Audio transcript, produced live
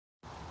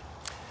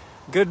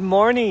Good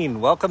morning.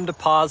 Welcome to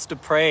Pause to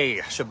Pray.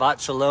 Shabbat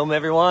Shalom,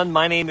 everyone.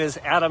 My name is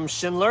Adam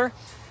Schindler,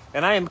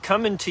 and I am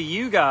coming to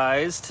you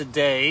guys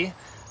today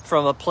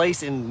from a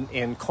place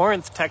in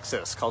Corinth,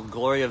 Texas called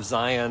Glory of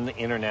Zion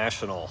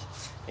International.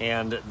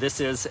 And this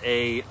is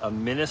a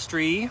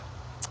ministry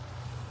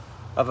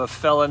of a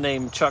fella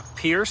named Chuck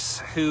Pierce,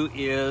 who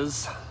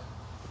is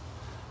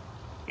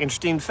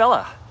interesting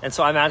fella. And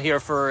so I'm out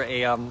here for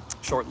a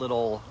short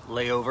little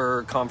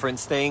layover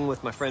conference thing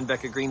with my friend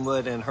Becca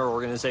Greenwood and her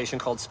organization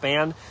called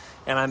SPAN.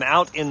 And I'm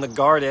out in the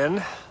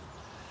garden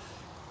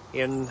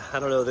in,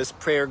 this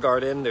prayer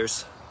garden.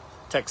 There's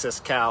Texas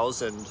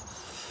cows and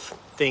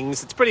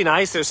things. It's pretty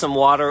nice. There's some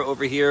water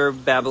over here,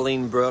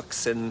 babbling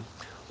brooks and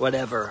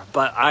whatever.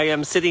 But I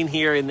am sitting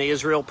here in the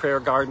Israel prayer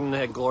garden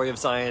at Glory of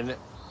Zion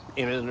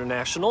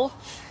International.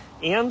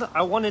 And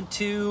I wanted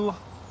to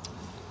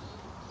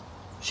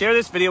share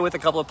this video with a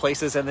couple of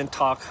places and then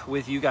talk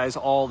with you guys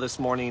all this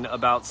morning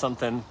about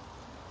something.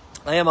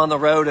 I am on the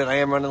road and I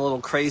am running a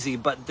little crazy,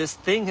 but this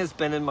thing has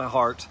been in my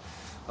heart.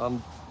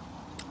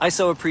 I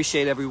so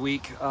appreciate every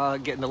week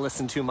getting to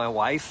listen to my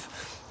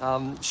wife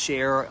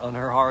share on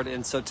her heart.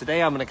 And so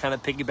today I'm going to kind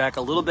of piggyback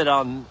a little bit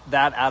on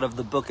that out of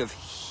the book of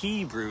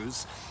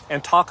Hebrews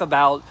and talk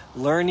about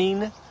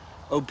learning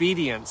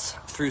obedience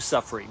through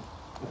suffering.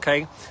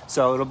 Okay,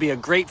 so it'll be a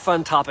great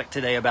fun topic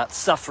today about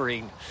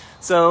suffering.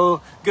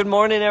 So good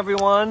morning,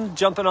 everyone.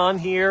 Jumping on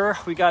here.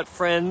 We got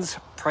friends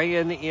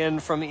praying in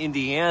from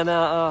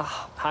Indiana.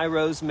 Hi,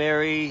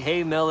 Rosemary.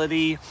 Hey,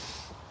 Melody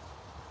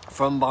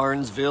from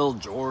Barnesville,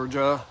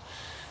 Georgia.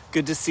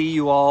 Good to see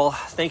you all.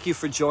 Thank you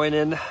for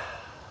joining.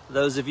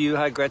 Those of you,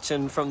 hi,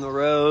 Gretchen from the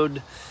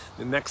road,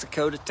 New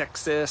Mexico to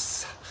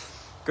Texas.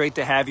 Great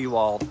to have you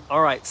all.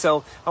 All right,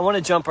 so I want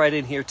to jump right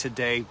in here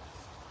today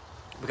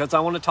because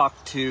I want to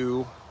talk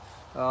to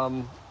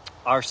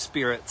our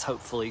spirits,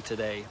 hopefully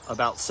today,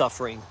 about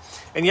suffering.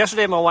 And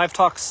yesterday my wife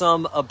talked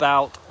some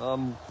about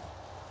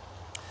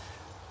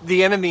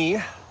the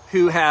enemy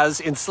who has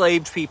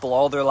enslaved people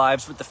all their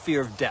lives with the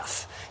fear of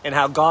death, and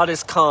how God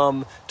has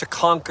come to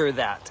conquer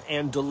that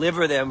and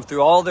deliver them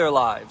through all their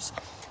lives,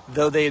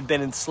 though they had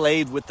been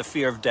enslaved with the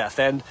fear of death.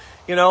 And,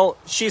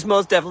 she's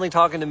most definitely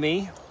talking to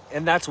me,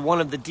 and that's one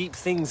of the deep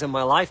things in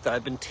my life that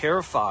I've been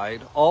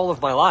terrified all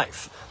of my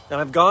life. And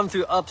I've gone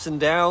through ups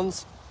and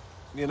downs,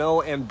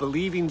 and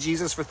believing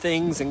Jesus for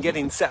things and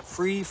getting set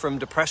free from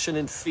depression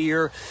and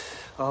fear.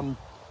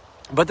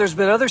 But there's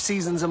been other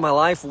seasons in my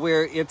life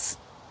where it's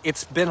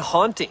been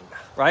haunting,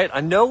 right?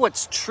 I know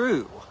what's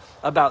true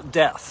about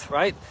death,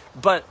 right?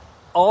 But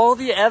all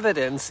the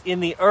evidence in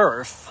the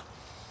earth,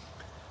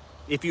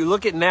 if you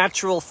look at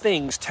natural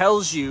things,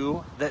 tells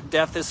you that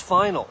death is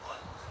final.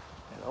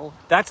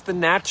 That's the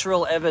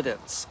natural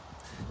evidence.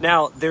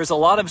 Now, there's a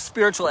lot of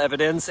spiritual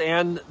evidence,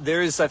 and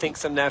there's, I think,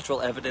 some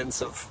natural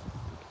evidence of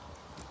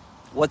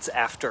what's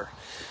after.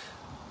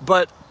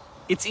 But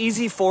it's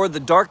easy for the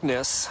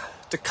darkness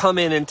to come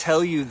in and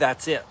tell you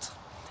that's it,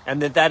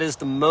 and that is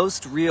the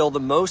most real, the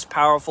most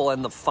powerful,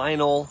 and the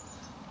final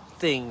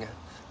thing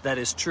that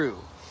is true.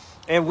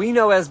 And we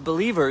know as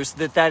believers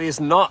that is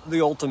not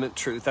the ultimate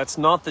truth. That's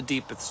not the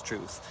deepest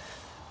truth.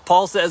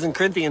 Paul says in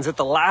Corinthians that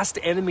the last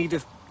enemy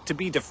to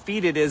be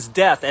defeated is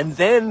death. And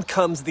then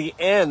comes the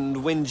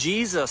end when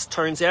Jesus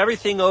turns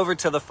everything over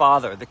to the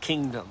Father, the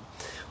kingdom,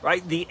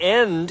 right? The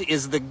end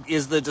is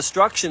the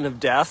destruction of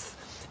death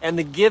and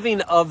the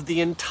giving of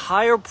the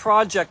entire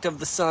project of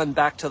the Son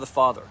back to the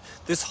Father.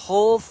 This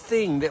whole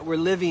thing that we're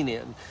living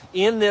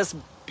in this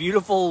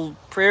beautiful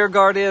prayer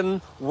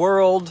garden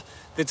world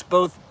that's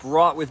both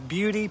brought with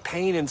beauty,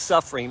 pain, and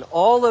suffering,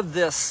 all of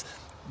this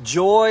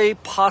joy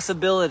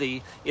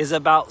possibility is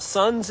about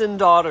sons and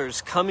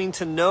daughters coming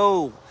to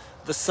know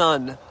the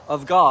Son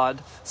of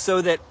God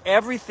so that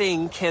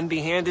everything can be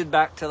handed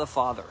back to the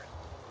Father,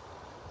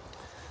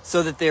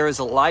 so that there is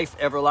a life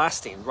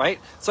everlasting, right?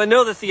 So I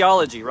know the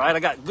theology, right? I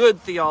got good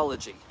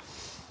theology.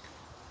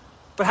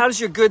 But how does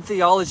your good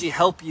theology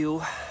help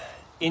you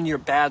in your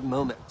bad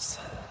moments?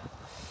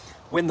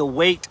 When the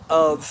weight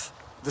of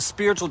the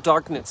spiritual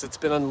darkness that's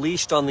been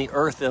unleashed on the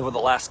earth over the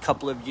last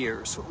couple of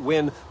years,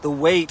 when the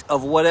weight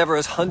of whatever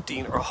is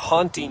hunting or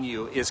haunting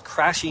you is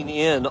crashing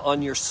in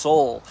on your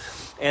soul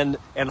and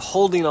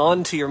holding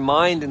on to your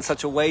mind in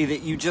such a way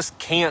that you just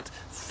can't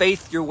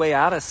faith your way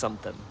out of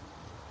something,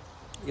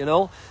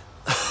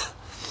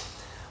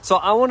 So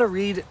I want to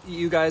read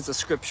you guys a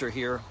scripture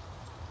here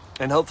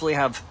and hopefully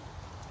have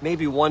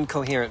maybe one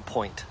coherent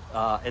point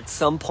at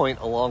some point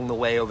along the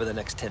way over the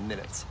next 10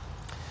 minutes.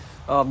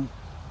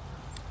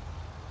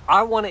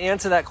 I want to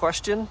answer that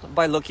question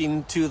by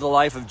looking to the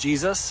life of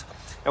Jesus.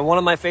 And one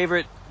of my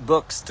favorite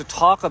books to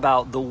talk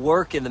about the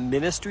work and the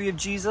ministry of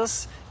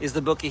Jesus is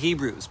the book of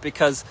Hebrews,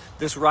 because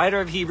this writer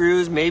of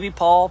Hebrews, maybe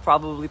Paul,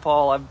 probably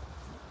Paul, I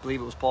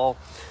believe it was Paul.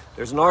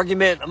 There's an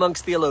argument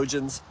amongst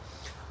theologians,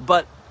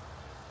 but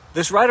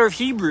this writer of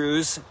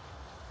Hebrews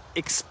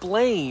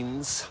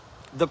explains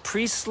the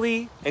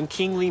priestly and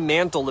kingly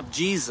mantle of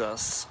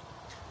Jesus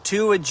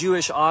to a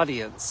Jewish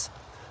audience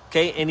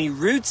Okay, and he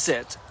roots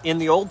it in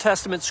the Old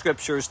Testament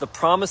scriptures, the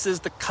promises,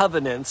 the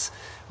covenants,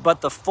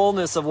 but the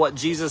fullness of what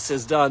Jesus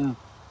has done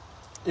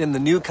in the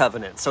new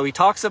covenant. So he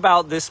talks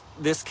about this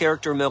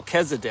character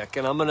Melchizedek,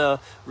 and I'm going to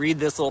read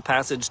this little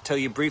passage, tell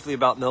you briefly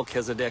about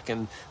Melchizedek,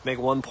 and make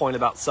one point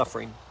about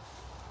suffering.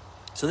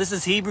 So this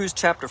is Hebrews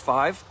chapter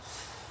 5,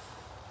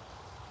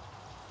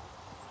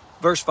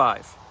 verse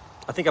 5.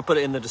 I think I put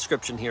it in the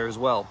description here as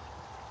well.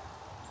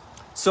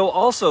 So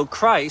also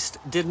Christ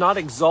did not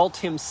exalt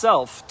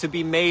himself to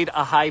be made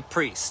a high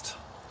priest,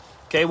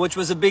 okay, which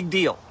was a big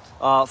deal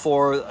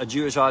for a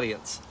Jewish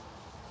audience.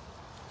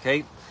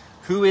 Okay,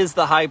 who is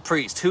the high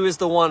priest? Who is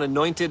the one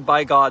anointed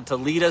by God to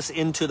lead us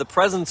into the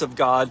presence of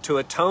God, to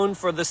atone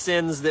for the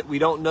sins that we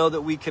don't know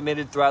that we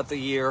committed throughout the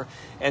year,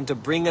 and to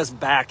bring us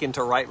back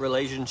into right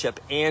relationship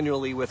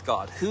annually with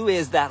God? Who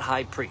is that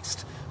high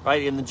priest,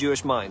 right, in the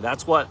Jewish mind?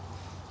 That's what,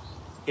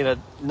 in a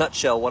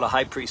nutshell, what a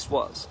high priest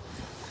was.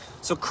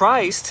 So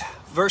Christ,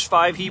 verse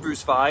 5,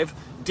 Hebrews 5,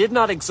 did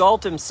not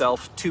exalt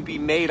himself to be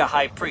made a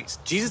high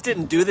priest. Jesus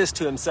didn't do this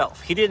to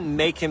himself. He didn't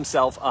make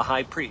himself a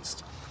high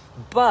priest.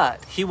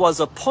 But he was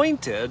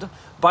appointed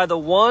by the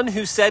one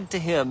who said to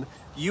him,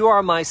 "You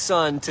are my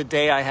son,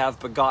 today I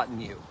have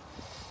begotten you."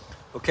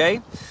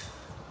 Okay?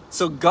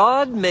 So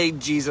God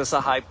made Jesus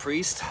a high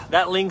priest.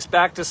 That links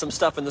back to some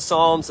stuff in the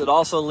Psalms. It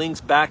also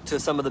links back to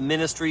some of the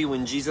ministry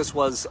when Jesus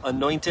was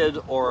anointed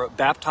or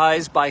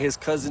baptized by his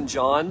cousin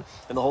John,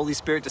 and the Holy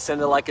Spirit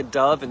descended like a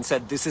dove and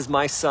said, "This is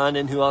my son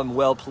in whom I'm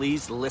well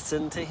pleased.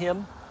 Listen to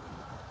him."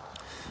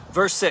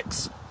 Verse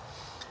 6.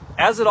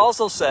 As it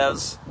also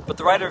says, but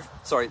the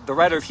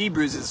writer of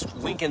Hebrews is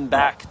linking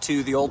back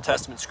to the Old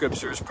Testament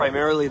scriptures,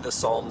 primarily the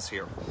Psalms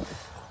here.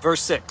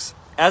 Verse 6.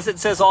 As it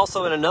says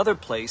also in another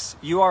place,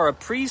 "You are a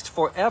priest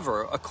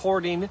forever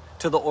according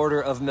to the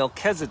order of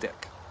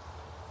Melchizedek."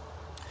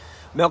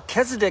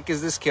 Melchizedek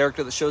is this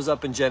character that shows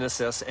up in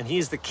Genesis, and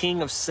he's the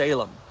king of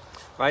Salem,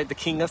 right? The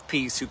king of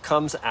peace who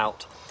comes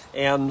out.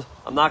 And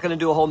I'm not going to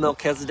do a whole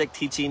Melchizedek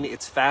teaching.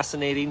 It's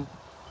fascinating.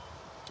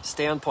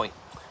 Standpoint.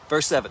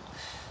 Verse 7.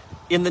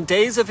 In the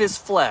days of his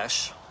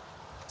flesh,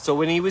 so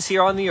when he was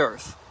here on the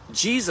earth,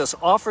 Jesus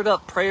offered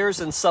up prayers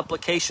and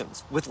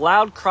supplications with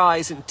loud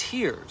cries and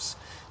tears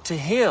to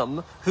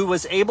him who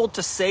was able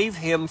to save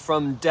him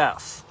from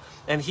death,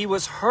 and he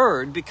was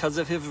heard because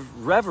of his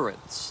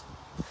reverence.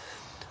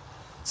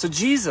 So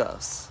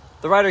Jesus,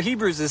 the writer of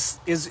Hebrews,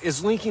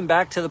 is linking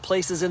back to the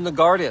places in the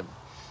garden,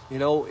 you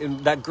know,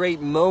 in that great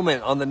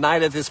moment on the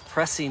night of his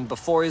pressing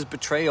before his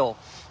betrayal,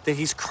 that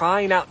he's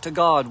crying out to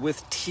God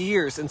with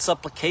tears and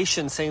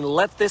supplication, saying,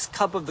 "Let this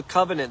cup of the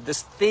covenant,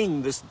 this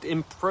thing, this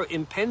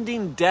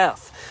impending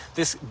death,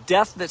 this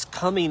death that's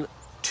coming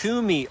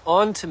to me,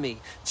 onto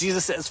me."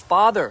 Jesus says,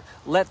 "Father,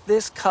 let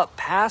this cup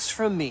pass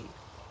from me,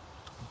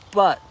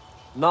 but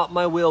not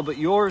my will, but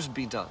yours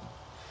be done."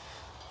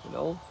 You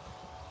know?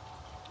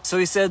 So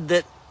he said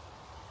that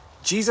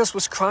Jesus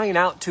was crying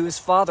out to his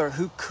Father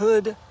who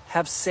could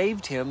have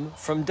saved him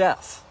from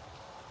death,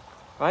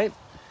 right?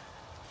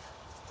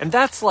 And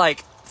that's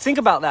like, think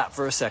about that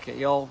for a second,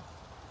 y'all.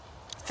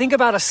 Think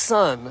about a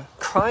son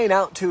crying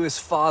out to his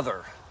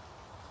father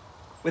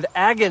with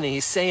agony,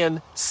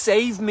 saying,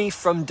 "Save me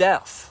from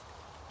death.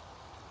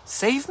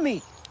 Save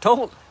me.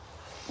 Don't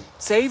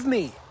save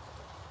me."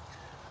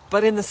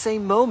 But in the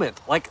same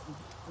moment, like,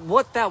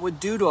 what that would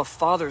do to a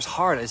father's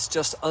heart is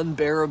just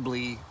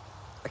unbearably,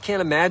 I can't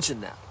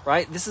imagine that,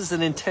 right? This is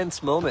an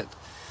intense moment.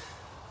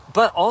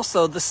 But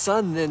also the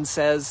son then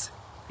says,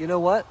 "You know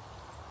what?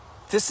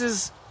 This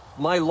is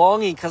my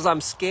longing because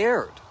I'm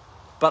scared,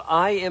 but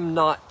I am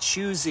not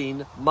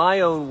choosing my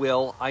own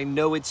will. I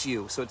know it's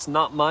you. So it's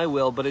not my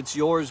will, but it's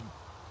yours,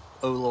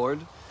 O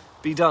Lord.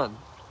 Be done."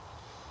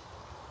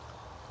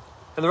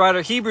 And the writer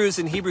of Hebrews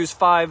in Hebrews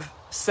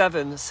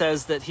 5:7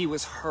 says that he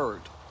was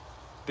heard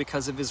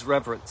because of his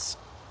reverence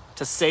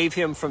to save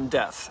him from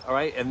death. All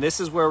right. And this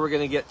is where we're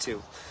going to get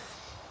to.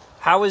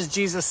 How is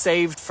Jesus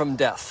saved from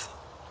death?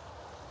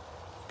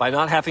 By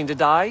not having to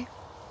die?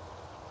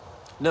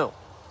 No.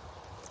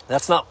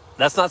 That's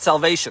not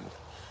salvation.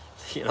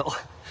 You know,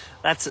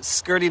 that's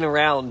skirting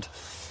around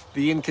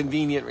the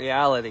inconvenient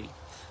reality,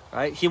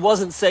 right? He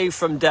wasn't saved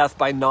from death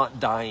by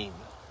not dying,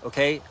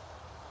 okay?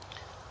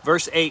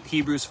 Verse 8,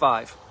 Hebrews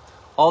 5.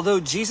 Although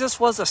Jesus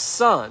was a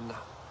son,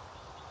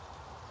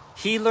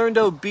 he learned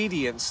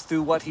obedience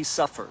through what he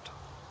suffered.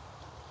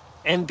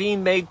 And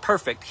being made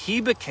perfect,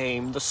 he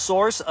became the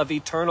source of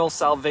eternal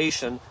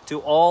salvation to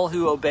all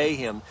who obey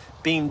him,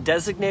 being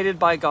designated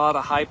by God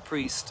a high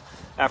priest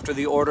after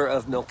the order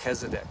of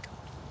Melchizedek.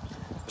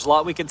 There's a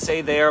lot we could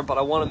say there, but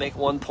I want to make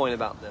one point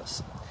about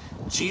this.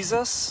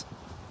 Jesus,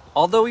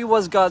 although he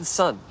was God's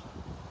son,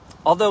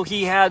 although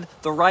he had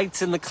the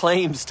rights and the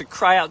claims to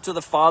cry out to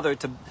the Father,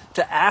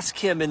 to ask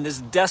him in this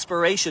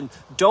desperation,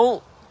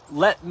 "Don't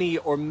let me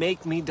or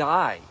make me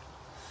die."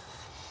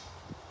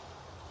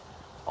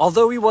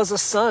 Although he was a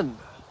son,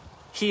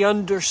 he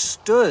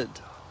understood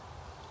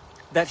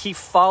that he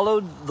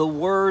followed the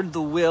word,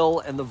 the will,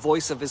 and the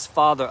voice of his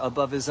Father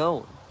above his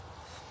own.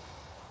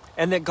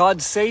 and that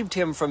God saved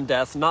him from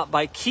death, not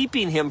by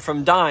keeping him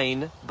from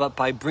dying, but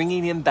by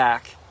bringing him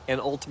back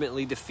and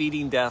ultimately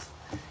defeating death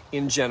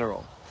in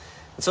general.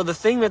 And so the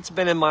thing that's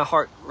been in my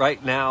heart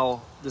right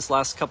now, this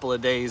last couple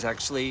of days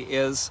actually,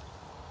 is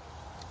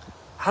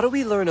how do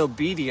we learn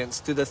obedience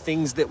through the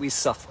things that we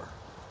suffer?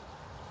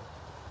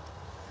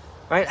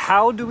 Right?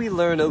 How do we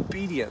learn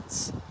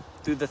obedience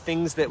through the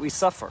things that we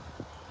suffer?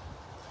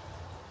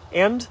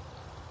 And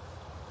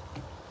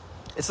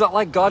it's not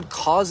like God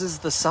causes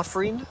the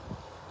suffering,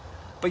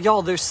 but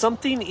y'all, there's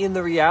something in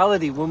the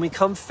reality when we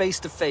come face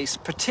to face,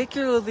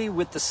 particularly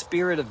with the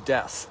spirit of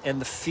death and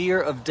the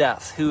fear of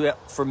death, who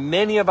for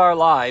many of our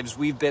lives,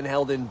 we've been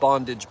held in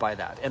bondage by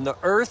that. And the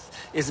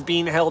earth is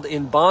being held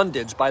in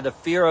bondage by the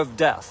fear of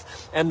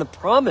death. And the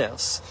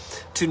promise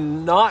to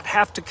not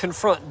have to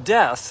confront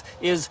death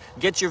is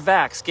get your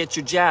vax, get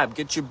your jab,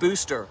 get your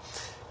booster,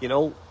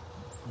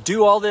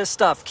 do all this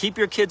stuff, keep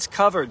your kids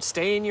covered,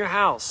 stay in your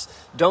house,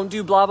 don't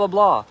do blah, blah,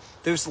 blah.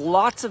 There's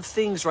lots of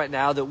things right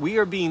now that we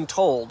are being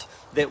told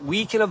that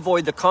we can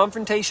avoid the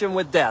confrontation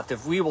with death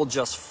if we will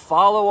just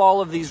follow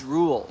all of these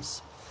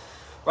rules,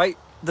 right?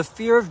 The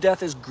fear of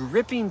death is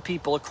gripping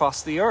people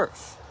across the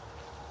earth.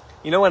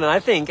 And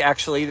I think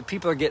actually that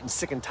people are getting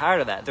sick and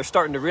tired of that. They're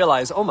starting to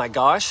realize, oh my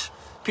gosh,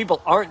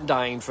 people aren't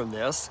dying from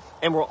this,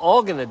 and we're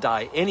all going to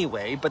die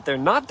anyway, but they're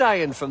not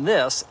dying from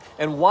this.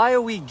 And why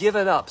are we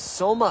giving up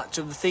so much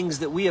of the things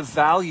that we have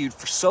valued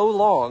for so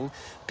long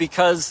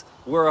because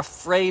we're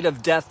afraid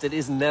of death that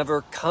is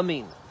never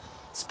coming,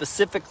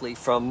 specifically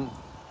from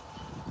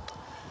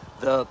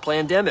the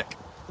pandemic?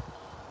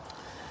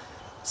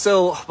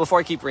 So before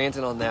I keep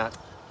ranting on that,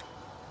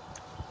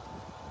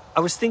 I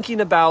was thinking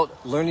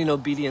about learning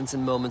obedience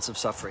in moments of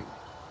suffering.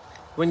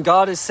 When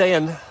God is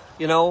saying,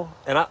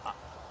 and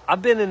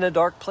I've been in a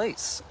dark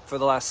place for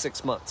the last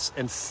 6 months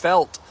and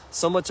felt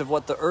so much of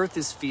what the earth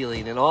is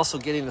feeling and also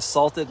getting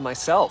assaulted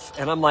myself.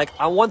 And I'm like,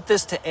 I want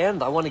this to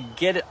end. I want to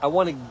get it. I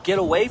want to get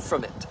away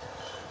from it.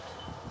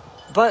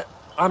 But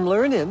I'm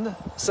learning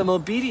some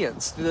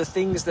obedience through the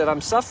things that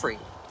I'm suffering.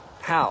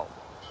 How?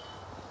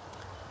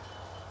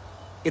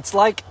 It's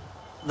like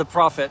the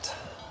prophet,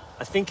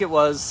 I think it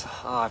was,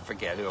 I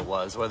forget who it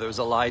was, whether it was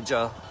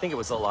Elijah. I think it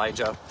was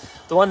Elijah.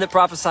 The one that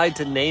prophesied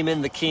to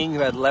Naaman, the king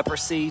who had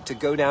leprosy, to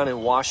go down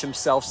and wash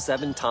himself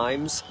 7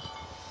 times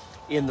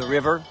in the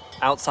river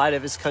outside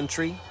of his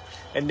country.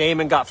 And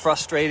Naaman got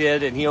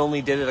frustrated and he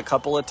only did it a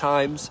couple of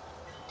times.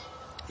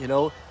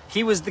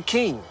 He was the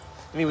king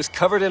and he was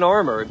covered in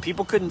armor and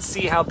people couldn't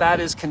see how bad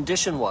his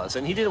condition was.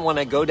 And he didn't want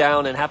to go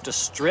down and have to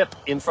strip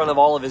in front of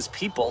all of his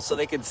people so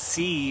they could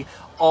see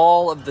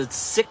all of the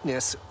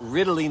sickness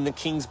riddling the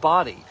king's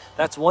body.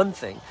 That's one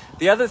thing.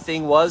 The other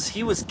thing was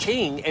he was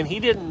king and he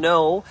didn't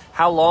know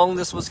how long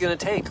this was going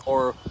to take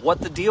or what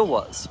the deal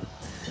was.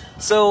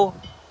 So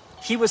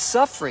he was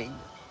suffering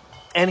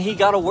and he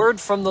got a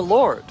word from the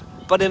Lord.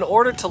 But in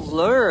order to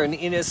learn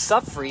in his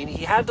suffering,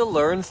 he had to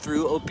learn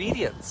through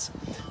obedience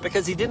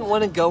because he didn't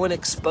want to go and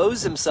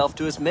expose himself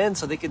to his men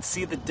so they could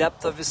see the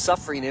depth of his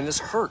suffering and his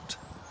hurt.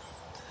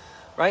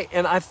 Right?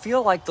 And I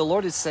feel like the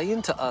Lord is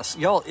saying to us,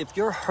 y'all, if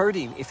you're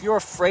hurting, if you're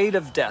afraid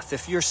of death,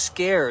 if you're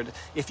scared,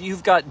 if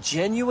you've got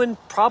genuine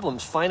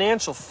problems,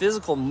 financial,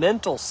 physical,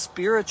 mental,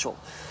 spiritual,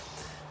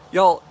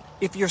 y'all,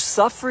 if you're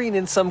suffering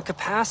in some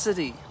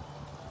capacity,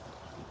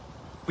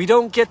 we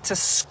don't get to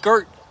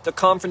skirt the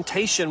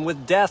confrontation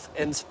with death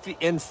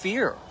and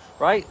fear,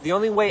 right? The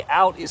only way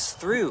out is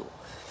through.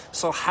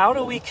 So how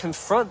do we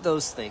confront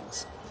those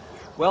things?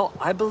 Well,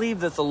 I believe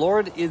that the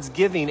Lord is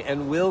giving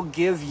and will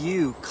give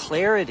you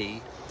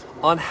clarity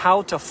on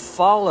how to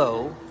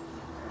follow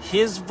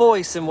his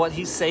voice and what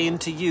he's saying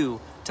to you,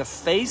 to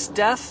face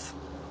death,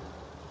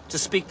 to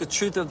speak the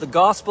truth of the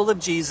gospel of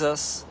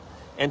Jesus,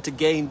 and to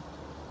gain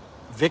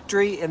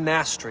victory and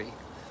mastery.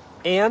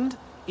 And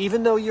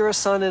even though you're a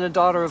son and a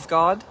daughter of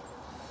God,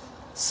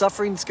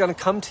 suffering's going to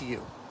come to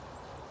you,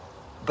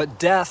 but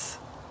death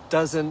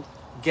doesn't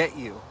get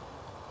you.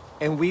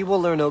 And we will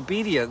learn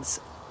obedience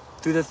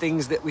through the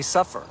things that we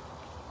suffer.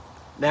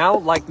 Now,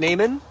 like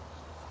Naaman,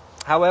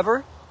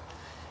 however,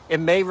 it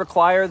may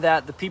require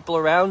that the people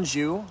around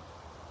you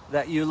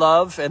that you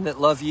love and that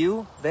love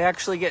you, they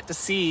actually get to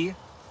see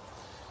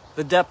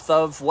the depth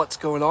of what's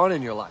going on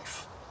in your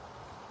life.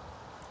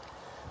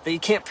 That you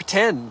can't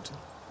pretend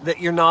that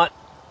you're not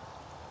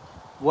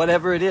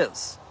whatever it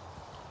is.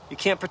 You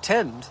can't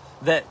pretend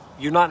that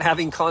you're not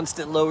having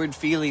constant lowered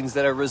feelings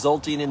that are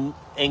resulting in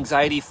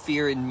anxiety,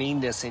 fear, and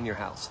meanness in your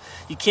house.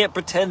 You can't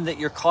pretend that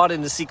you're caught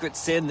in a secret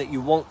sin that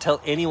you won't tell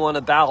anyone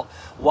about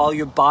while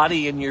your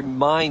body and your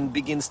mind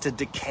begins to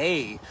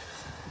decay.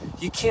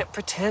 You can't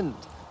pretend.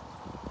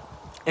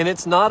 And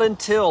it's not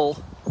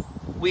until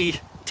we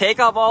take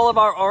off all of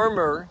our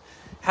armor,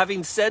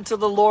 having said to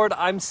the Lord,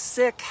 I'm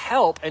sick,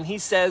 help. And he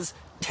says,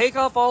 take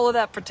off all of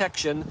that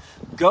protection,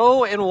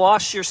 go and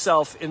wash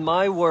yourself in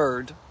my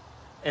word,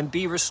 and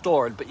be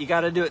restored. But you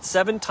got to do it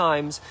 7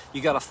 times.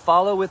 You got to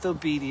follow with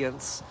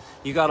obedience.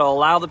 You got to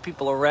allow the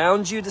people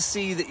around you to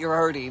see that you're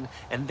hurting,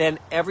 and then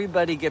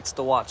everybody gets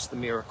to watch the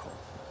miracle.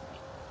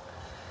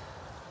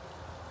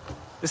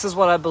 This is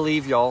what I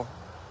believe, y'all.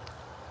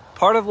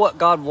 Part of what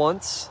God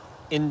wants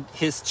in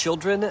his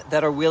children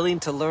that are willing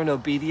to learn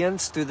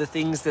obedience through the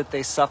things that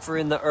they suffer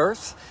in the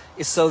earth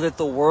is so that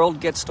the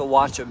world gets to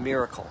watch a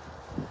miracle.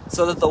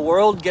 So that the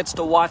world gets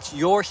to watch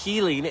your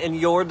healing and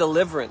your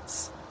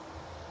deliverance.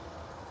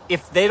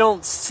 If they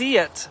don't see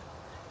it,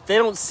 they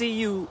don't see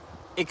you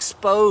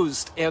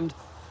exposed and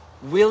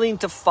willing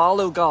to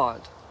follow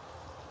God,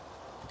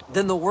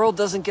 then the world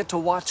doesn't get to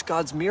watch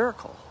God's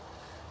miracle.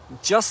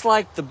 Just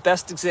like the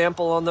best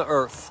example on the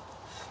earth,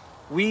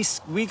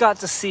 we got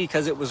to see,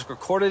 because it was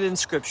recorded in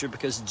Scripture,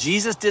 because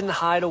Jesus didn't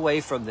hide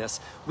away from this,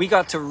 we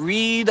got to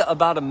read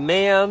about a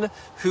man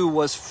who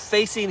was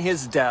facing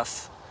his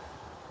death,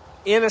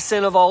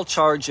 innocent of all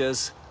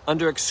charges,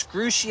 under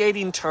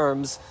excruciating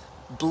terms,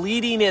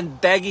 bleeding and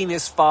begging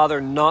his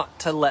Father not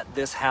to let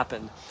this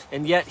happen.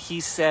 And yet he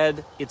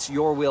said, "It's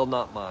your will,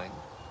 not mine."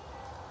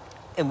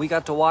 And we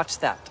got to watch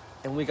that,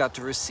 and we got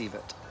to receive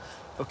it.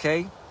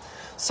 Okay?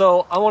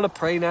 So I want to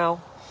pray now.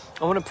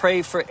 I want to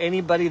pray for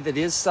anybody that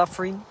is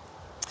suffering,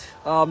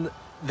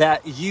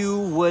 that you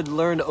would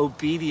learn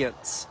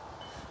obedience.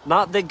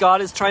 Not that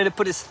God is trying to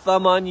put his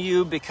thumb on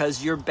you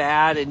because you're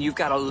bad and you've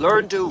got to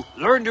learn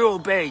to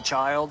obey,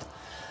 child.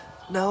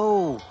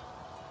 No.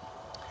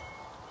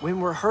 When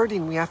we're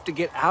hurting, we have to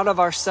get out of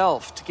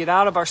ourselves. To get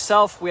out of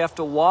ourselves, we have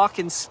to walk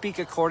and speak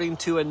according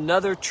to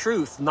another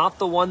truth, not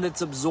the one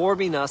that's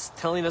absorbing us,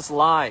 telling us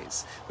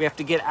lies. We have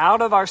to get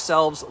out of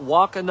ourselves,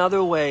 walk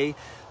another way,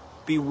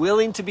 be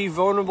willing to be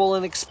vulnerable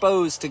and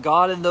exposed to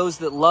God and those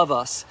that love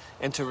us,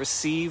 and to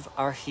receive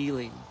our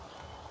healing.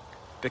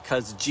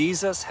 Because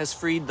Jesus has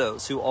freed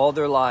those who all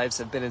their lives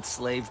have been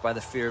enslaved by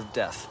the fear of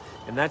death.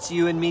 And that's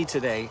you and me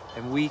today,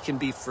 and we can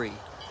be free.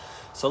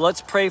 So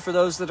let's pray for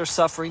those that are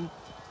suffering,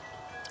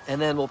 and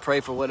then we'll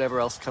pray for whatever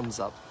else comes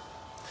up.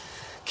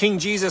 King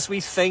Jesus, we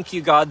thank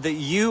you, God, that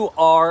you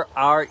are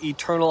our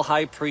eternal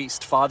high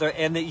priest, Father,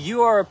 and that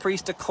you are a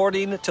priest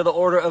according to the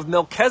order of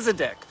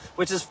Melchizedek,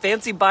 which is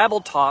fancy Bible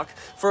talk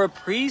for a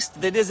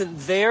priest that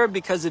isn't there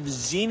because of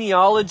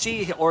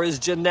genealogy or his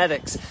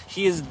genetics.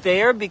 He is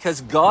there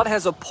because God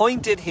has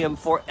appointed him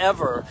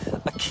forever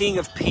a king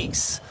of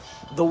peace,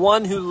 the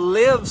one who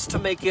lives to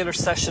make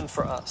intercession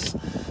for us.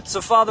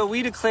 So, Father,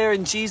 we declare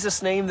in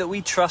Jesus' name that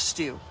we trust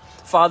you,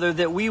 Father,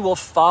 that we will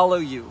follow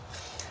you,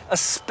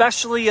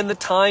 especially in the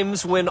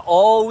times when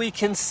all we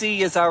can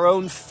see is our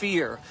own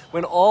fear,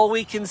 when all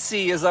we can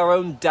see is our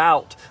own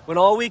doubt, when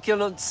all we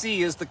can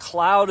see is the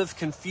cloud of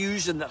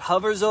confusion that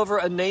hovers over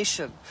a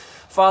nation.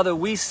 Father,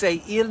 we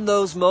say in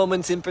those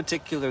moments in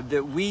particular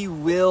that we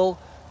will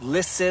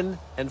listen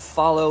and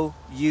follow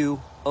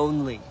you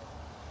only.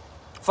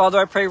 Father,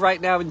 I pray right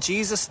now in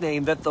Jesus'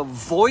 name that the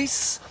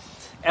voice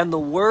and the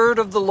word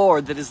of the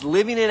Lord that is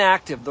living and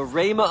active, the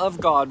Rhema of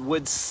God,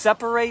 would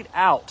separate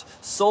out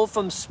soul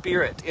from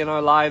spirit in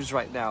our lives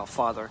right now,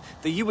 Father.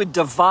 That you would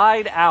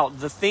divide out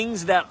the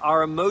things that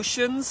our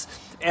emotions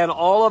and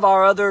all of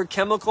our other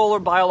chemical or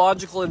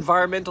biological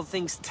environmental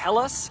things tell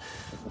us,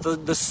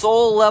 the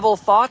soul level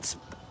thoughts,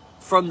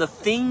 from the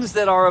things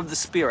that are of the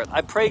Spirit.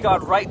 I pray,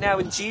 God, right now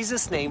in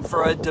Jesus' name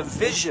for a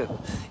division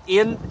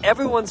in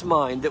everyone's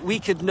mind, that we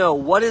could know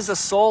what is a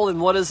soul and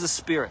what is a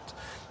spirit.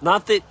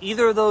 Not that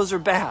either of those are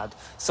bad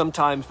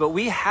sometimes, but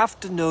we have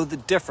to know the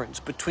difference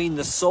between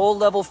the soul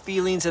level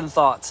feelings and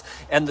thoughts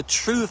and the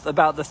truth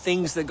about the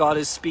things that God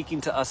is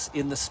speaking to us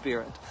in the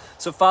Spirit.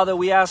 So, Father,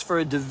 we ask for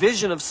a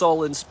division of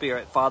soul and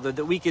spirit, Father,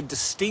 that we could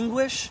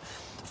distinguish,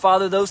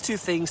 Father, those two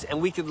things,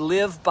 and we could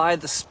live by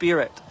the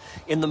Spirit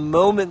in the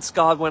moments,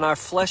 God, when our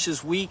flesh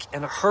is weak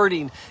and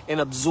hurting and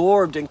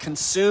absorbed and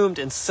consumed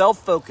and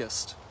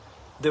self-focused,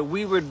 that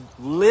we would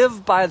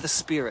live by the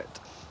Spirit,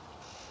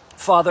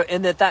 Father,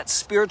 and that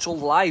spiritual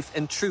life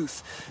and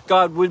truth,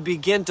 God, would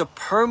begin to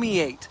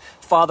permeate,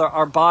 Father,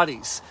 our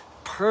bodies,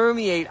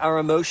 permeate our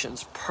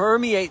emotions,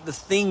 permeate the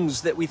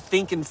things that we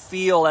think and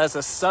feel as a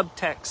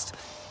subtext,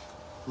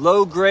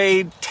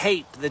 low-grade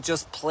tape that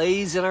just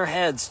plays in our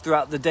heads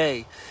throughout the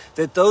day,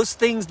 that those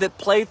things that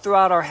play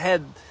throughout our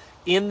head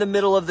in the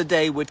middle of the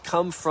day would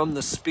come from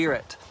the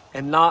Spirit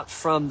and not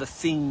from the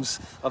things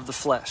of the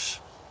flesh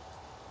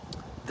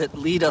that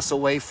lead us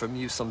away from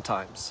you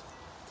sometimes.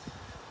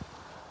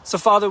 So,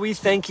 Father, we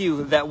thank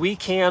you that we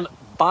can,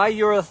 by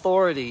your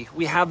authority,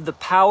 we have the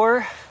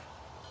power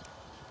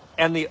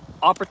and the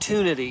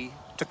opportunity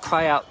to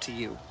cry out to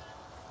you.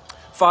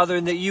 Father,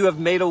 and that you have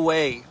made a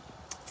way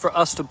for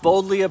us to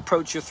boldly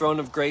approach your throne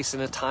of grace in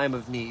a time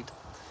of need.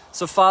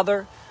 So,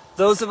 Father,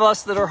 those of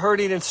us that are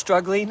hurting and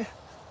struggling,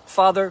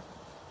 Father,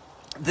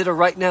 that are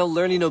right now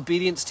learning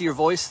obedience to your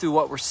voice through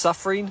what we're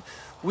suffering,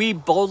 we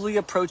boldly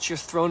approach your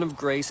throne of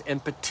grace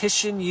and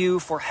petition you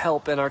for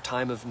help in our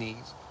time of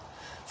need.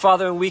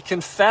 Father, and we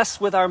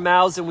confess with our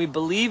mouths and we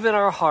believe in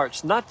our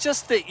hearts, not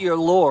just that you're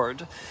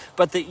Lord,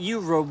 but that you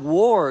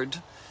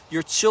reward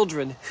your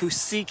children who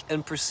seek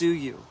and pursue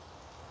you.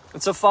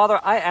 And so,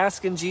 Father, I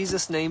ask in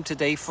Jesus' name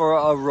today for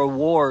a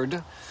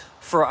reward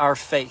for our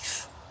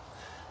faith.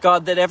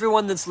 God, that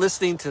everyone that's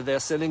listening to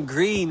this and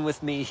agreeing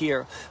with me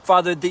here,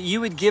 Father, that you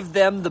would give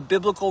them the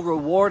biblical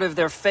reward of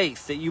their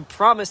faith that you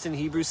promised in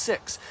Hebrews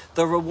 6,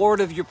 the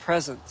reward of your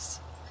presence.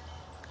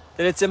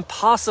 That it's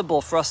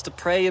impossible for us to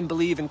pray and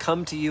believe and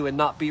come to you and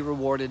not be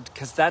rewarded,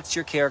 because that's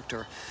your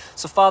character.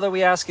 So Father,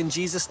 we ask in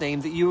Jesus'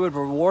 name that you would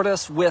reward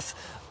us with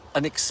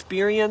an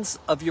experience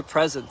of your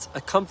presence,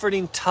 a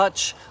comforting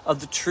touch of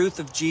the truth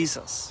of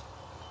Jesus.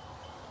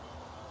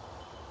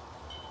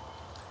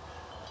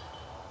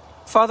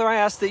 Father, I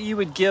ask that you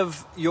would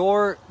give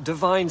your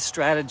divine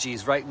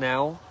strategies right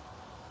now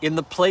in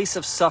the place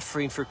of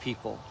suffering for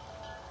people.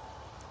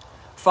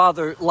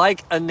 Father,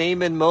 like a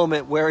Naaman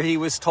moment where he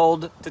was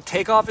told to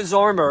take off his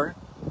armor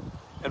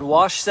and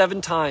wash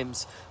 7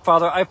 times.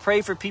 Father, I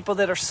pray for people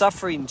that are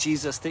suffering,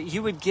 Jesus, that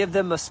you would give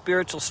them a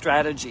spiritual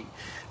strategy.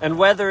 And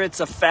whether it's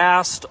a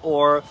fast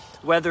or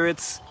whether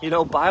it's,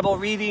 Bible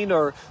reading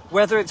or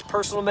whether it's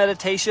personal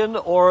meditation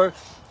or,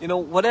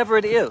 whatever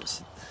it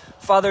is.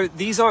 Father,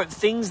 these aren't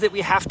things that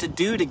we have to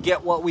do to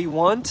get what we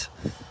want.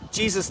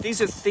 Jesus,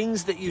 these are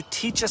things that you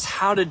teach us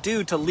how to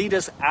do to lead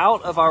us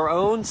out of our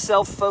own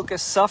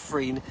self-focused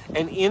suffering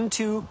and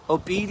into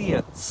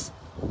obedience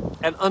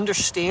and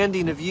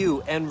understanding of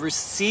you and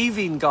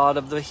receiving, God,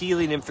 of the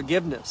healing and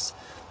forgiveness.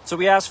 So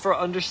we ask for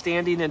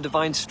understanding and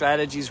divine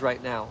strategies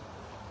right now.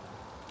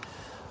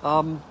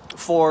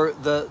 For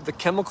the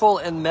chemical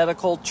and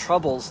medical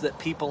troubles that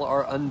people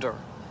are under.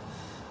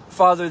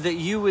 Father, that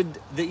you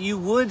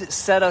would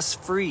set us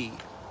free,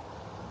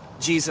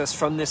 Jesus,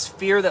 from this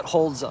fear that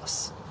holds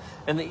us,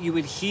 and that you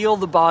would heal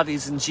the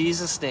bodies in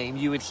Jesus' name.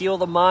 You would heal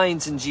the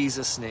minds in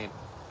Jesus' name.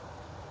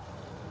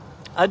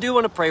 I do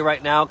want to pray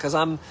right now because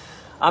I'm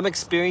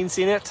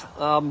experiencing it.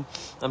 I'm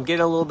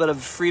getting a little bit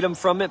of freedom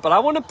from it, but I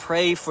want to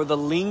pray for the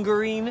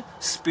lingering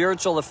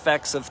spiritual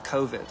effects of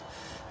COVID.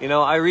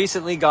 I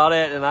recently got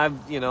it, and I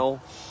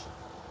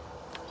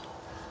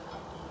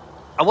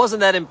wasn't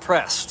that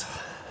impressed.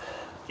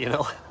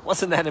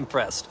 Wasn't that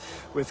impressed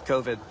with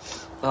COVID.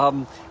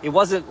 It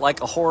wasn't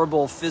like a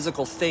horrible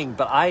physical thing,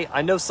 but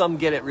I know some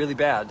get it really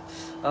bad.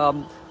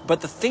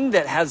 But the thing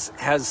that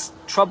has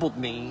troubled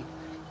me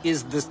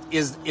is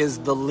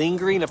the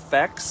lingering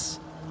effects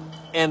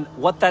and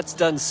what that's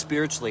done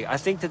spiritually. I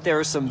think that there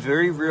are some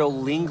very real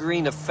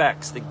lingering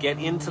effects that get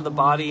into the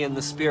body and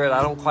the spirit.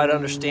 I don't quite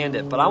understand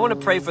it, but I want to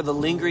pray for the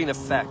lingering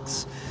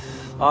effects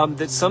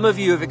that some of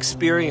you have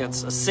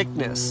experienced a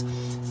sickness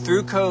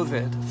through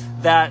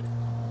COVID that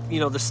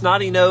the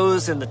snotty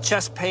nose and the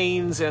chest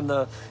pains and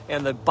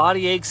the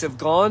body aches have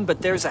gone,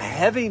 but there's a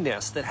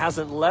heaviness that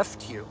hasn't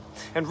left you.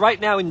 And right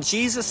now, in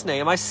Jesus'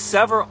 name, I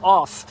sever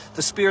off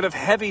the spirit of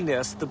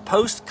heaviness, the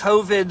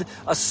post-COVID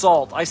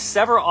assault. I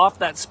sever off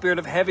that spirit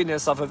of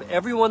heaviness off of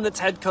everyone that's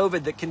had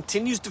COVID that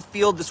continues to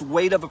feel this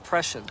weight of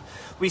oppression.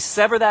 We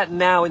sever that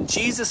now in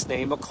Jesus'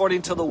 name,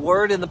 according to the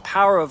word and the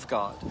power of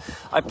God.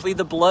 I plead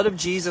the blood of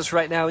Jesus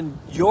right now in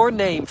your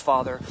name,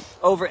 Father,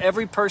 over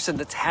every person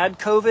that's had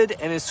COVID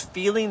and is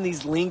feeling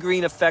these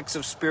lingering effects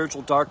of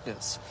spiritual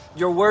darkness.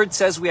 Your word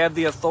says we have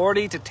the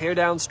authority to tear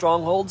down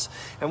strongholds,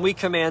 and we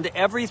command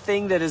everything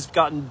that has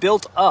gotten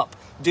built up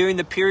during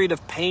the period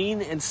of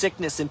pain and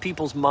sickness in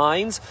people's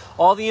minds,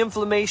 all the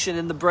inflammation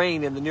in the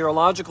brain and the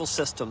neurological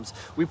systems.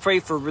 We pray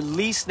for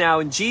release now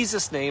in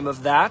Jesus' name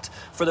of that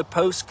for the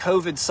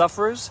post-COVID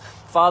sufferers,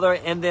 Father,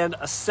 and then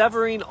a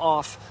severing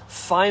off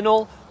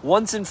final,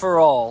 once and for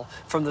all,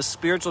 from the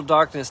spiritual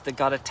darkness that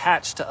got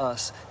attached to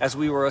us as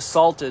we were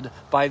assaulted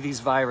by these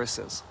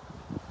viruses.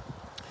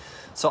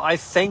 So I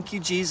thank you,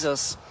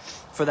 Jesus,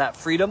 for that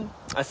freedom.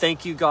 I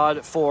thank you,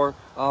 God, for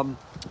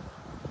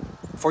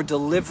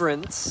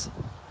deliverance,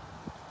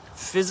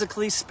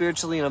 physically,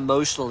 spiritually, and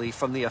emotionally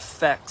from the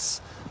effects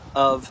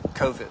of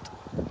COVID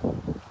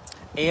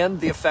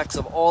and the effects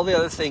of all the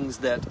other things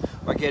that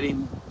are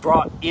getting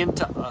brought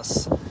into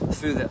us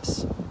through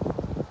this.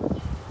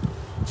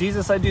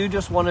 Jesus, I do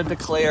just want to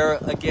declare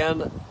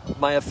again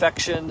my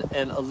affection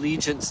and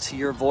allegiance to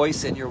your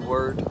voice and your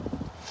word.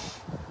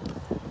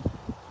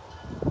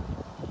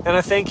 And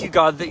I thank you,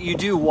 God, that you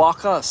do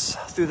walk us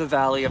through the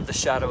valley of the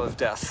shadow of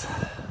death.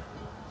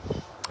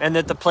 And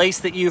that the place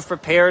that you've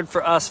prepared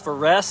for us for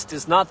rest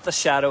is not the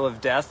shadow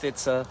of death,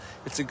 it's a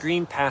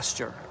green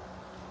pasture.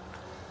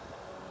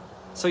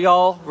 So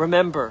y'all,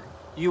 remember,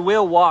 you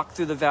will walk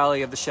through the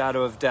valley of the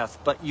shadow of death,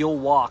 but you'll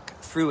walk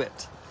through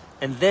it.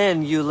 And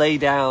then you lay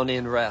down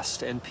in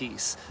rest and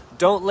peace.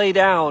 Don't lay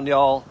down,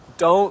 y'all.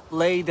 Don't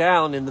lay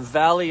down in the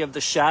valley of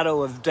the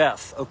shadow of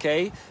death,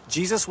 okay?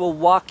 Jesus will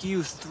walk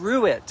you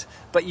through it,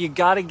 but you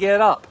got to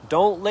get up.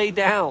 Don't lay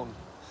down,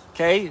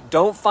 okay?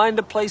 Don't find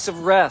a place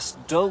of rest.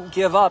 Don't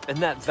give up in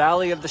that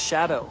valley of the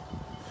shadow,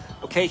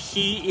 okay?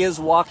 He is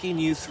walking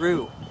you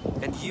through,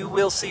 and you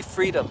will see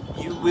freedom.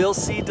 You will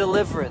see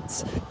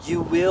deliverance.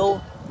 You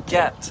will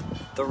get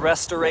the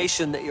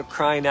restoration that you're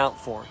crying out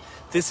for.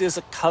 This is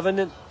a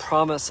covenant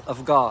promise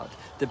of God,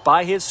 that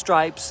by his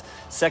stripes,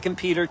 2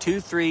 Peter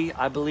 2:3,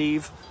 I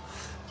believe,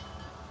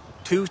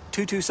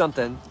 2:2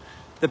 something,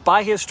 that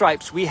by his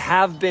stripes we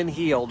have been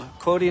healed,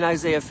 quoting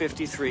Isaiah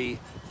 53,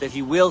 that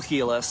he will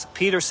heal us.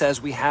 Peter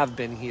says we have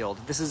been healed.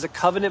 This is a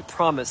covenant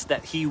promise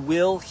that he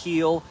will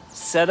heal,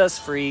 set us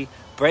free,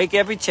 break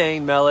every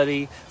chain,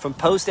 Melody, from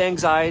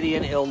post-anxiety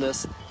and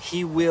illness.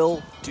 He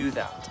will do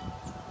that.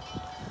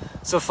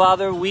 So,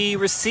 Father, we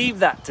receive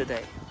that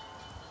today.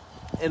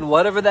 And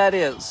whatever that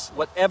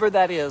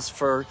is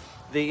for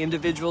the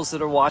individuals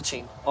that are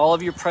watching, all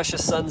of your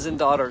precious sons and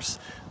daughters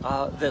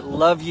that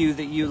love you,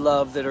 that you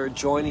love, that are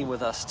joining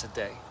with us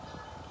today.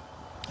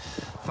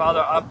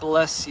 Father, I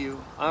bless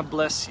you. I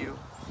bless you.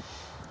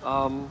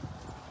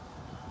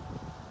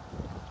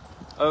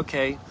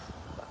 Okay.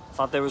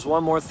 Thought there was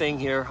one more thing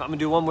here. I'm going to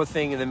do one more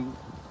thing and then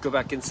go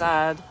back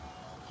inside.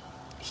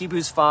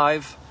 Hebrews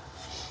 5,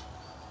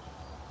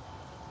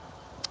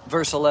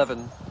 verse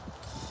 11,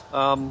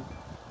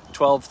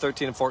 12,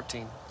 13, and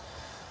 14.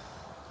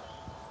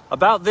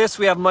 About this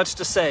we have much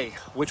to say,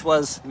 which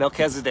was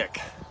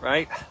Melchizedek,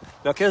 right?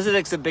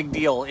 Melchizedek's a big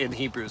deal in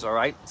Hebrews, all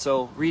right?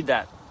 So read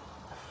that.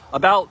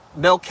 About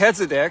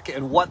Melchizedek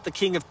and what the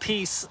King of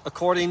Peace,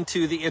 according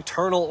to the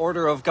eternal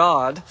order of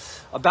God,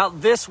 about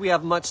this we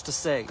have much to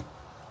say.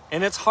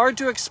 And it's hard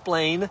to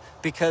explain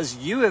because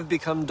you have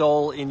become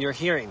dull in your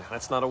hearing.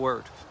 That's not a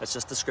word. That's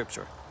just the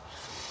scripture.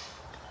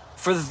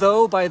 For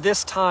though by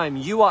this time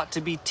you ought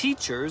to be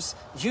teachers,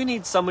 you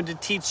need someone to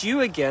teach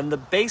you again the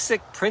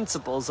basic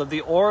principles of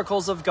the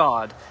oracles of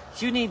God.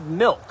 You need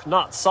milk,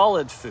 not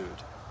solid food.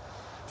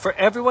 For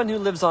everyone who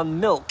lives on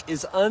milk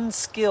is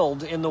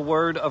unskilled in the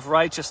word of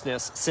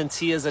righteousness, since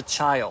he is a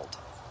child.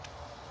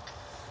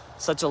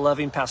 Such a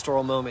loving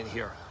pastoral moment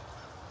here.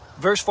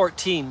 Verse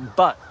 14,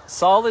 but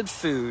solid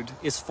food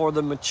is for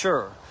the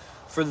mature,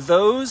 for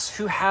those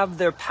who have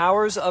their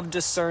powers of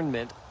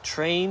discernment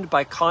trained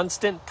by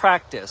constant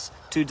practice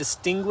to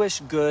distinguish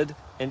good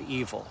and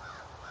evil.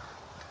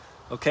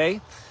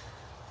 Okay?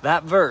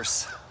 That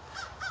verse.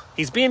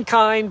 He's being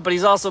kind, but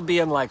he's also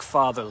being like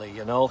fatherly,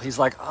 you know? He's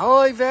like,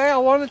 oh, I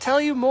want to tell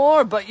you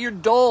more, but you're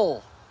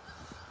dull.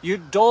 You're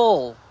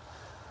dull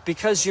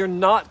because you're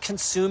not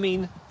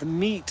consuming the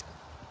meat,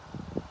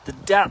 the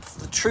depth,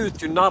 the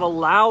truth. You're not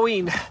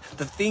allowing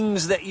the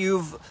things that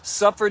you've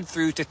suffered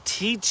through to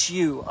teach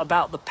you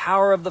about the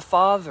power of the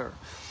Father.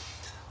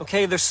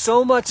 Okay, there's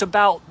so much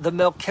about the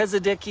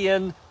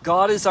Melchizedekian,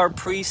 God is our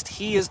priest,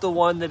 he is the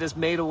one that has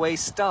made away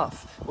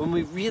stuff. When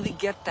we really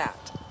get that.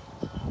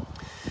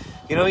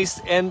 You know,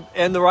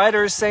 and the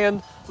writer is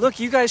saying, look,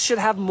 you guys should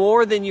have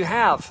more than you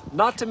have.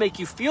 Not to make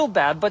you feel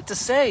bad, but to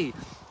say,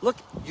 look,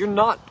 you're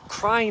not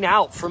crying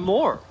out for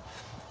more.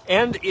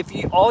 And if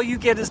all you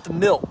get is the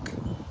milk,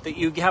 that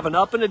you have an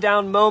up and a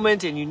down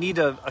moment and you need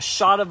a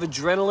shot of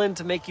adrenaline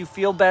to make you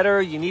feel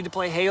better. You need to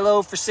play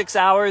Halo for 6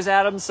 hours,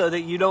 Adam, so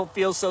that you don't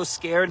feel so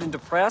scared and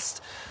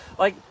depressed.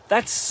 Like,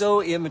 that's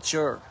so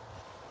immature.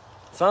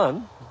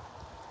 Fun,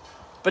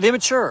 but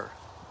immature,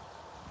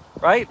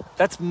 right?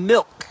 That's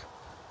milk.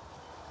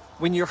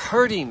 When you're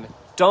hurting,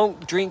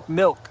 don't drink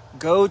milk.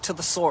 Go to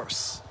the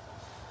source,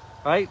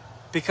 right?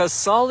 Because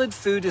solid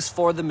food is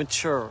for the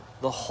mature,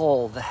 the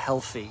whole, the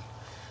healthy.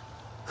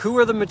 Who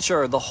are the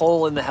mature, the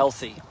whole, and the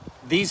healthy?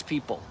 These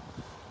people.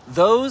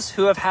 Those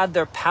who have had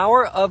their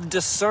power of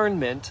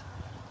discernment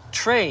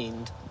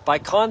trained by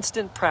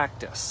constant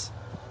practice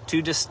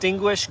to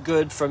distinguish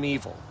good from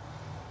evil.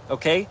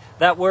 Okay?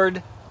 That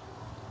word,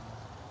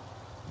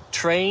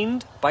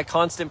 trained by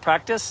constant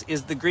practice,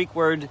 is the Greek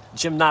word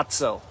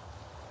gymnazo.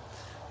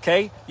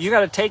 Okay? You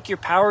got to take your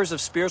powers of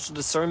spiritual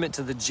discernment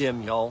to the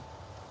gym, y'all.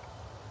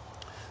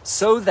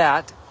 So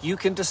that you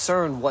can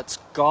discern what's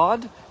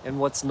God and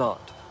what's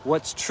not.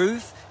 What's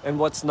truth and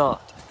what's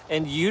not.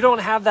 And you don't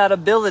have that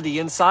ability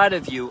inside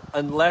of you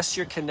unless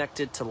you're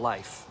connected to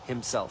life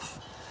himself.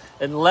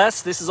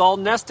 Unless this is all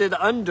nested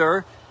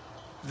under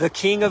the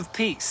King of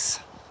Peace.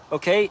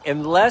 Okay?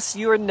 Unless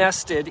you are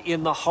nested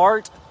in the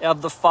heart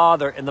of the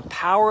Father and the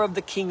power of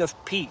the King of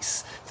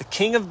Peace. The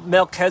King of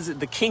Melchizedek,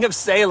 the King of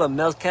Salem,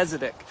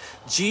 Melchizedek,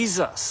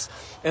 Jesus.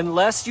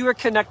 Unless you are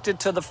connected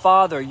to the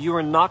Father, you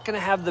are not going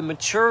to have the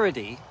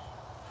maturity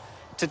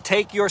to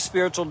take your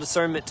spiritual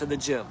discernment to the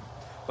gym.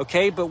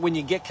 Okay, but when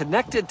you get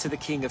connected to the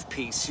King of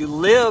Peace, you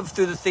live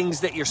through the things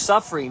that you're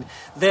suffering,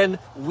 then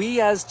we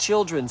as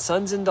children,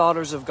 sons and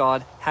daughters of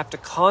God, have to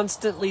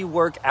constantly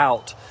work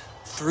out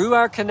through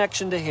our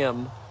connection to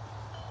him,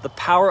 the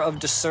power of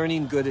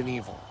discerning good and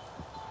evil.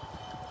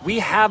 We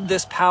have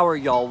this power,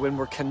 y'all, when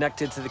we're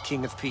connected to the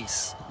King of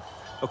Peace.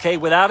 Okay,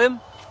 without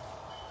him,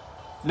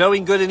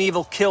 knowing good and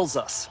evil kills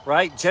us,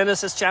 right?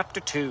 Genesis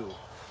chapter 2.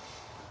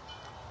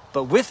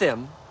 But with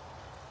him,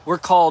 we're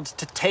called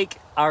to take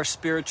our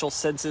spiritual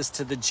senses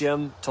to the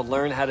gym to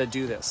learn how to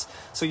do this.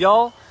 So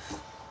y'all,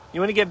 you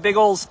want to get big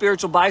old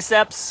spiritual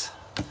biceps?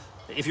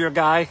 If you're a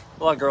guy,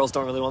 a lot of girls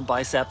don't really want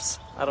biceps.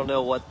 I don't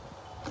know what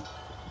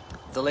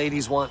the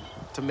ladies want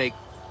to make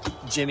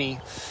Jimmy.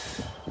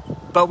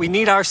 But we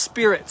need our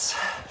spirits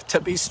to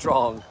be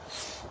strong.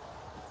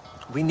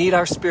 We need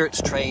our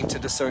spirits trained to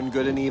discern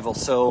good and evil.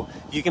 So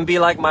you can be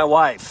like my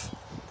wife,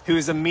 who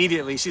is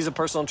immediately, she's a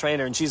personal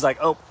trainer, and she's like,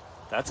 oh,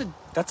 that's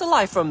a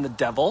lie from the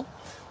devil.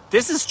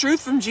 This is truth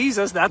from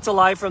Jesus. That's a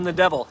lie from the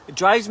devil. It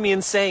drives me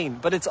insane,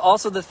 but it's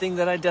also the thing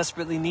that I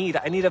desperately need.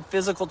 I need a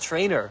physical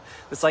trainer.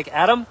 It's like,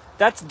 Adam,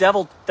 that's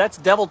devil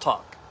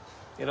talk.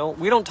 You know,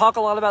 we don't talk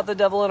a lot about the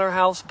devil in our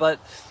house, but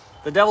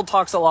the devil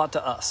talks a lot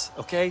to us,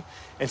 okay?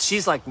 And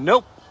she's like,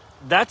 nope,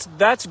 that's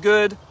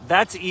good,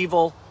 that's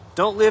evil.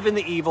 Don't live in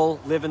the evil,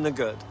 live in the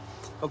good,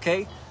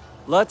 okay?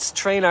 Let's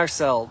train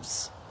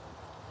ourselves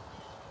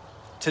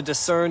to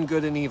discern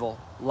good and evil,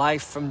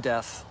 life from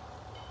death,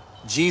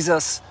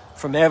 Jesus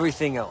from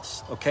everything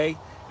else, okay?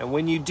 And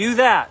when you do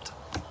that,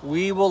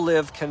 we will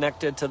live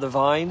connected to the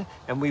vine,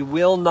 and we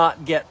will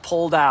not get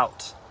pulled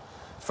out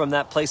from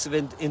that place of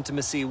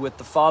intimacy with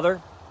the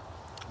Father,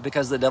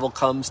 because the devil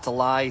comes to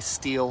lie,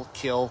 steal,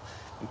 kill,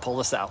 and pull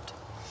us out.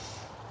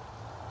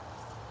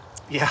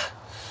 Yeah.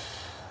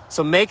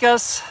 So make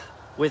us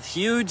with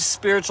huge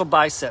spiritual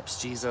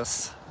biceps,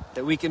 Jesus,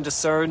 that we can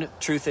discern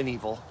truth and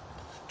evil,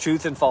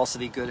 truth and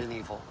falsity, good and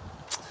evil.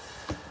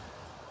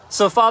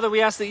 So, Father,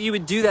 we ask that you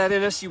would do that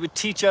in us. You would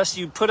teach us.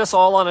 You'd put us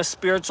all on a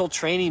spiritual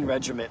training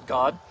regiment,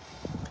 God.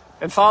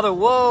 And, Father,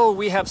 whoa,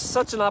 we have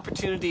such an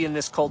opportunity in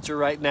this culture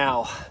right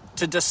now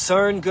to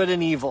discern good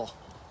and evil.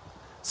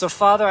 So,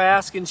 Father, I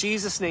ask in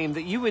Jesus' name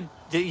that you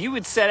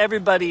would set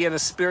everybody in a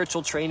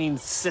spiritual training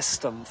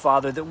system,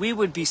 Father, that we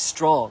would be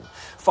strong.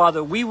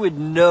 Father, we would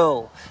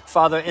know,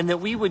 Father, and that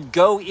we would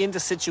go into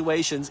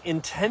situations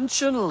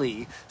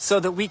intentionally so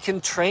that we can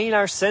train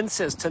our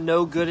senses to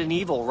know good and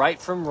evil,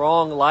 right from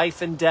wrong,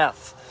 life and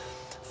death.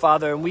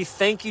 Father, and we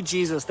thank you,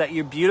 Jesus, that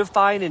you're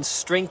beautifying and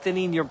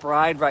strengthening your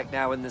bride right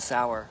now in this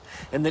hour,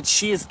 and that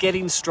she is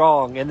getting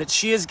strong, and that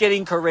she is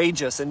getting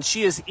courageous, and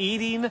she is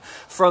eating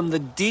from the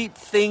deep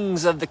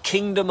things of the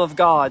kingdom of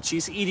God.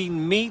 She's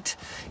eating meat,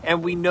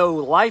 and we know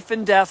life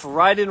and death,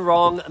 right and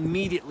wrong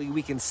immediately.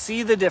 We can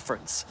see the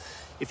difference.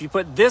 If you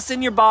put this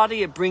in your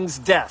body, it brings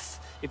death.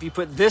 If you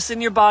put this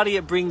in your body,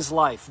 it brings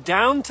life.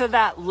 Down to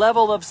that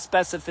level of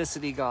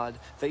specificity, God,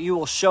 that you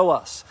will show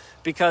us.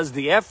 Because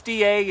the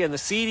FDA and the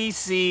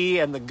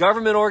CDC and the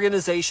government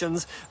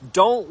organizations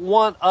don't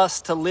want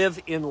us to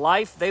live in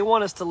life. They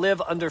want us to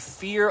live under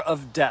fear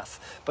of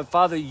death. But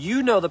Father,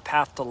 you know the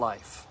path to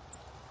life.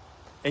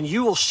 And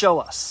you will show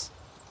us.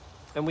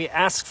 And we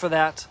ask for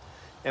that.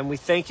 And we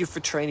thank you for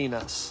training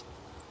us.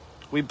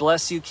 We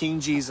bless you, King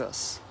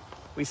Jesus.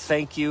 We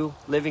thank you,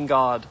 living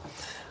God.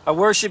 I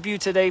worship you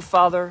today,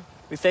 Father.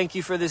 We thank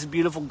you for this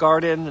beautiful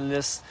garden and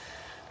this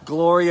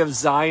Glory of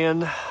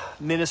Zion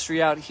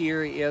ministry out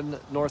here in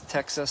North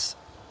Texas.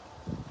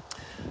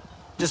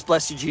 Just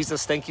bless you,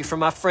 Jesus. Thank you for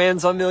my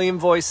friends on Million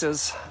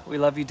Voices. We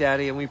love you,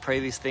 Daddy, and we pray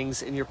these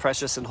things in your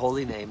precious and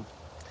holy name.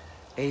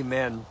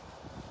 Amen.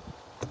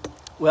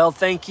 Well,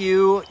 thank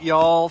you,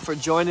 y'all, for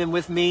joining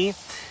with me.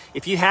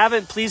 If you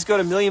haven't, please go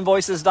to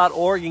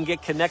millionvoices.org and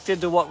get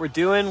connected to what we're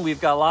doing. We've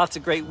got lots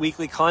of great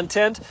weekly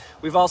content.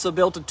 We've also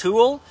built a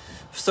tool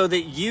so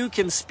that you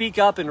can speak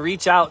up and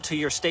reach out to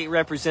your state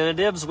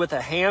representatives with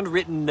a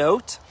handwritten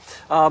note.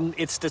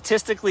 It's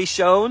statistically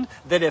shown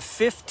that if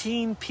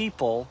 15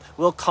 people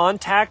will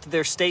contact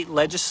their state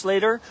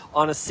legislator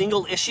on a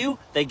single issue,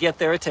 they get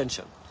their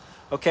attention.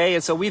 Okay,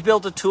 and so we've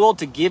built a tool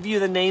to give you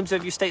the names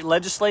of your state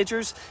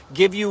legislatures,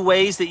 give you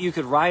ways that you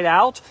could write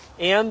out,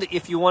 and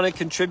if you want to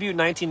contribute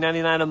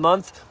 $19.99 a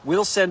month,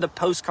 we'll send a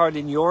postcard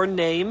in your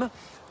name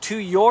to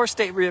your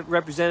state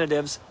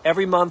representatives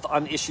every month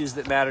on issues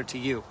that matter to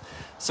you.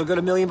 So go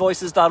to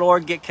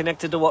millionvoices.org, get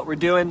connected to what we're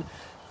doing.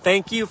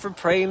 Thank you for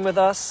praying with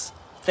us.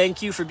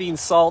 Thank you for being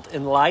salt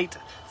and light.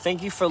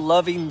 Thank you for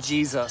loving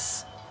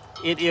Jesus.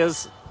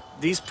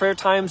 These prayer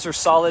times are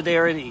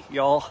solidarity,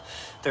 y'all.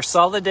 They're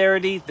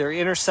solidarity, they're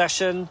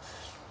intercession,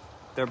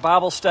 they're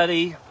Bible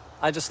study.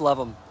 I just love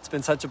them. It's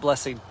been such a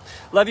blessing.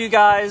 Love you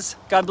guys.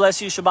 God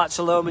bless you. Shabbat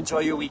shalom. Enjoy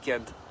your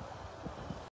weekend.